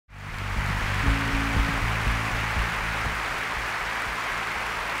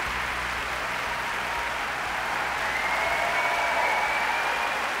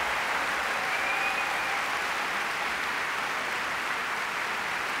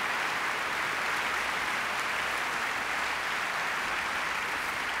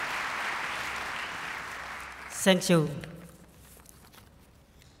Thank you.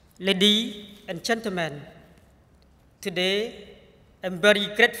 Ladies and gentlemen, today I'm very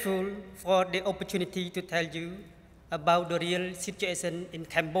grateful for the opportunity to tell you about the real situation in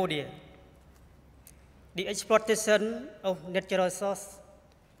Cambodia. The exploitation of natural resources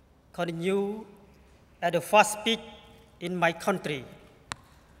continues at a fast speed in my country.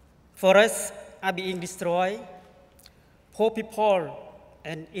 Forests are being destroyed, poor people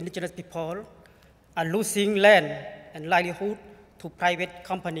and indigenous people are losing land and livelihood to private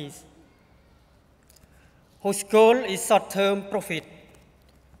companies, whose goal is short-term profit.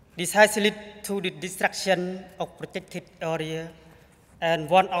 This has led to the destruction of protected area and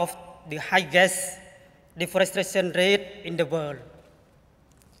one of the highest deforestation rate in the world.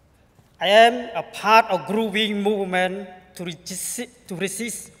 I am a part of growing movement to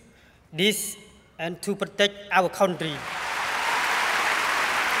resist this and to protect our country.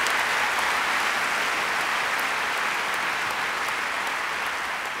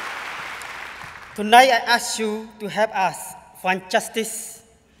 Tonight I ask you to help us find justice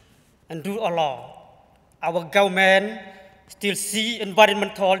and rule of law. Our government still see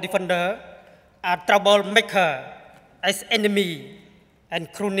environmental defender as troublemaker, as enemy,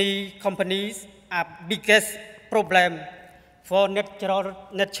 and crony companies are biggest problem for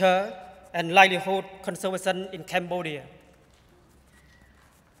nature and livelihood conservation in Cambodia.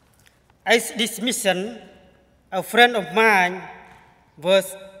 As this mission, a friend of mine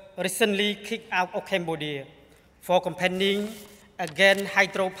was recently kicked out of Cambodia for campaigning against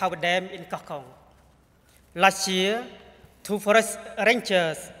hydropower dam in Kokong. Last year, 2 forest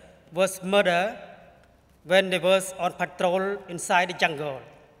rangers was murdered when they was on patrol inside the jungle.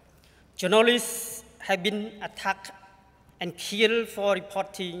 Journalists have been attacked and killed for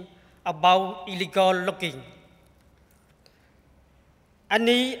reporting about illegal logging. And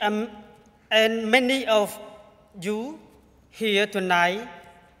many of you here tonight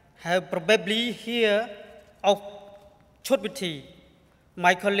have probably heard of Chotbuti,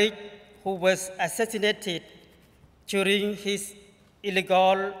 my colleague who was assassinated during his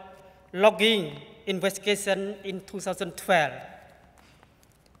illegal logging investigation in 2012.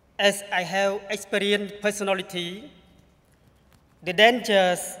 As I have experienced personally, the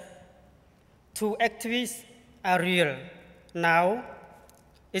dangers to activists are real. Now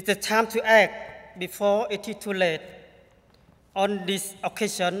is the time to act before it is too late. On this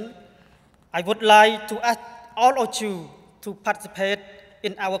occasion, I would like to ask all of you to participate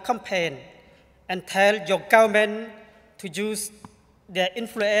in our campaign and tell your government to use their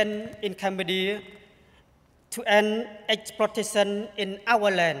influence in Cambodia to end exploitation in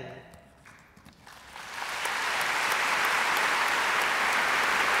our land.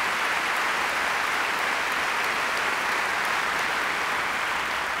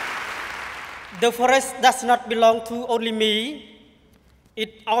 The forest does not belong to only me.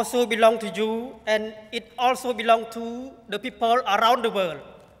 It also belongs to you, and it also belongs to the people around the world.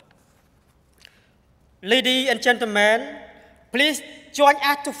 Ladies and gentlemen, please join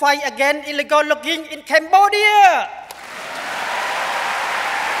us to fight against illegal logging in Cambodia.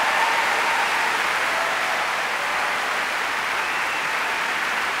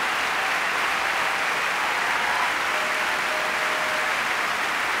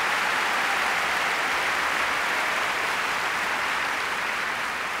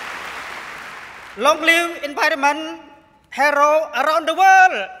 Long live environment hero around the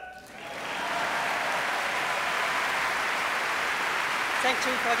world. Thank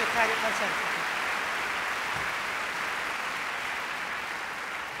you for your kind attention.